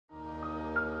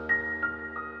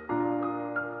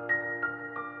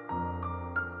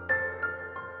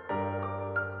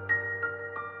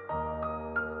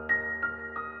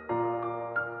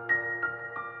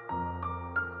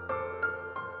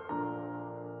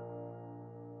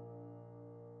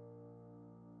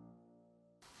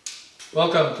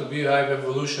Welcome to Hive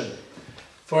Evolution.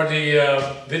 For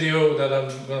the video that I'm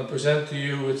going to present to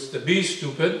you, it's the Be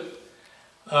Stupid.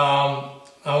 I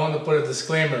want to put a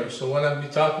disclaimer. So when I'll be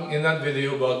talking in that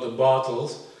video about the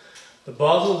bottles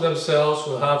themselves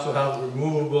will have to have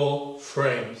removable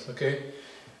frames, okay?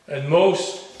 And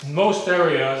most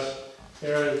areas,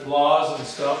 there are laws and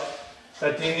stuff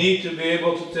that they need to be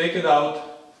able to take it out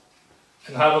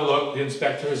and have a look, the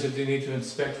inspectors, if they need to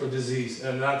inspect for disease,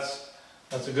 and that's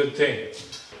a good thing.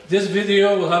 This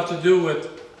video will have to do with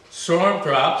swarm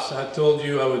traps. I told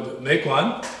you I would make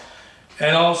one,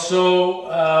 and also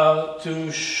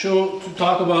to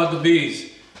talk about the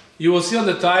bees. You will see on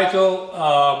the title.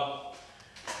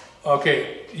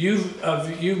 Okay,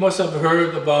 you must have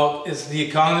heard about "Is the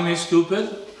economy stupid?"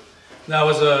 That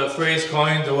was a phrase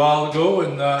coined a while ago,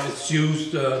 and it's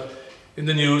used in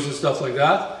the news and stuff like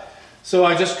that. So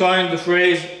I just coined the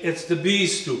phrase "It's the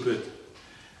bees stupid."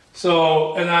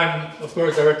 So, and I'm of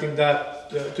course directing that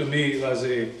to me as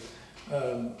a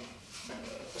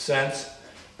sense.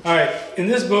 All right, in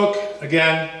this book,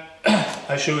 again,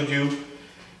 I showed you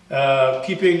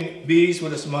Keeping Bees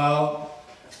with a Smile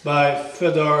by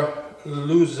Fedor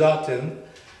Luzatin,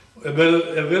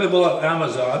 available on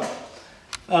Amazon.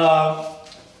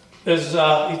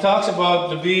 He talks about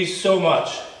the bees so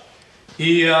much.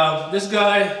 This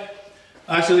guy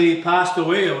actually passed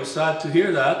away. I was sad to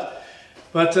hear that.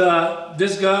 But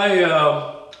this guy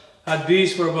had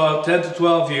bees for about 10 to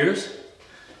 12 years,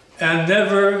 and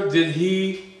never did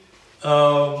he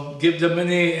give them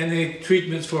any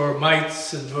treatments for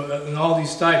mites and all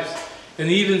these types. And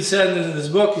he even said in his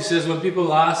book, he says, when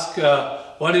people ask,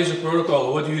 what is your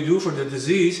protocol, what do you do for the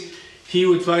disease, he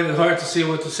would find it hard to say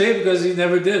what to say because he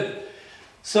never did.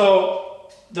 So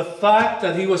the fact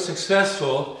that he was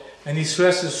successful, and he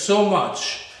stresses so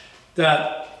much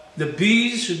that the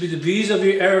bees should be the bees of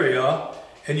your area,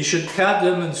 and you should cap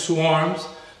them in swarms.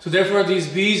 So therefore these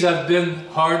bees have been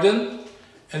hardened,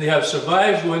 and they have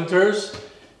survived winters,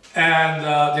 and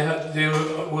they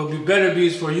will be better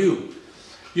bees for you.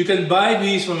 You can buy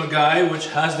bees from a guy which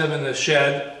has them in a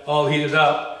shed, all heated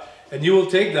up, and you will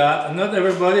take that. And not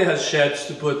everybody has sheds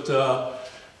to put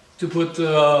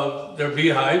their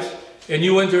beehives, and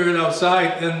you winter it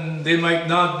outside, and they might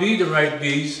not be the right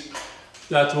bees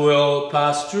that will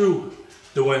pass through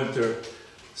the winter.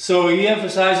 So he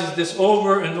emphasizes this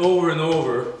over and over and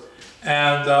over,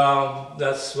 and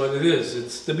that's what it is.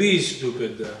 It's the bee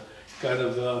stupid kind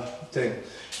of thing.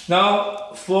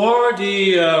 Now for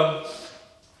the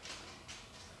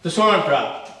swarm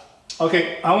trap.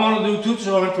 Okay, I want to do two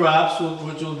swarm traps,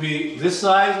 which will be this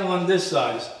size and on this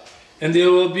size, and they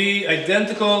will be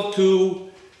identical to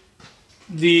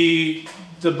the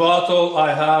bottle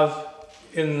I have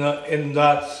in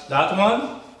that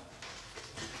one,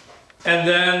 and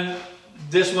then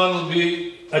this one will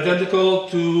be identical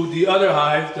to the other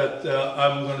hive that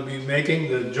I'm going to be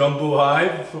making, the jumbo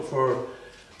hive, for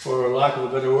lack of a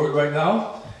better word right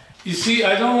now. You see,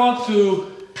 I don't want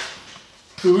to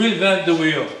reinvent the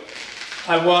wheel.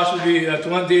 I watched maybe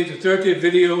 20 to 30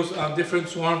 videos on different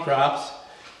swarm traps,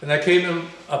 and I came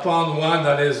upon one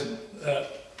that is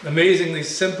amazingly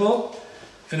simple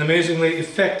and amazingly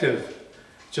effective.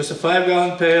 Just a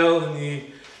 5-gallon pail,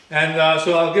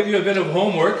 so I'll give you a bit of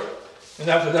homework, and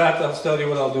after that I'll tell you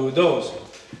what I'll do with those.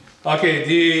 Okay,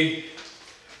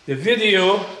 the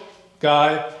video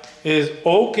guy is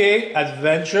OK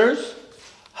Adventures,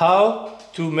 how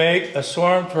to make a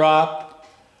swarm trap,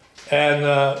 and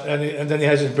then he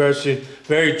has his spreadsheet,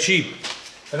 very cheap.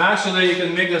 And actually you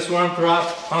can make a swarm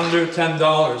trap under $10,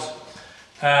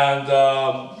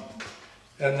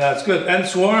 and that's good. And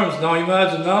swarms. Now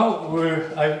imagine now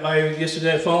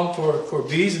yesterday I found for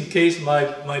bees, in case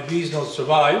my bees don't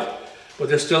survive, but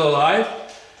they're still alive,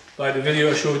 by the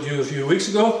video I showed you a few weeks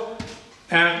ago,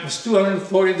 and it's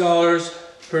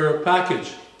 $240 per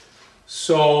package.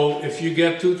 So if you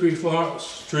get 2,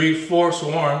 3, 4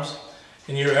 swarms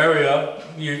in your area,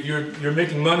 you're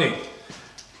making money.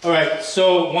 All right.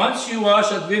 So once you watch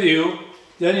that video,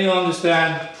 then you'll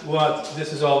understand what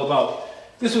this is all about.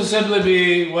 This will simply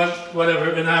be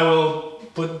whatever, and I will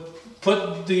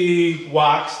put the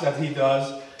wax that he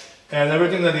does and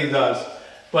everything that he does.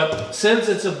 But since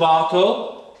it's a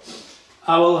bottle,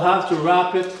 I will have to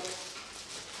wrap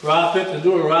it and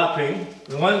do a wrapping.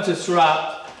 And once it's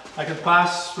wrapped, I can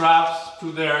pass straps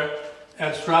through there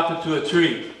and strap it to a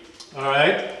tree. All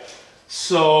right.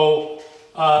 So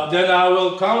then I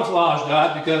will camouflage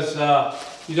that, because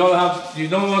you don't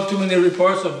want too many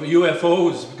reports of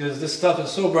UFOs, because this stuff is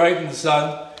so bright in the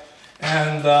sun,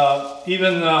 and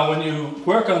even when you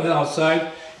work on the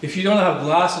outside, if you don't have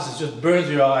glasses, it just burns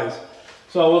your eyes.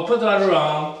 So I will put that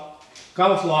around,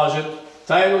 camouflage it,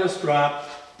 tie it with a strap,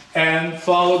 and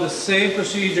follow the same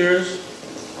procedures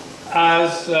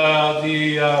as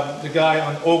the guy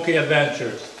on OK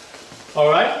Adventures. All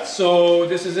right, so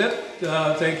this is it.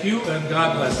 Thank you and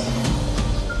God bless.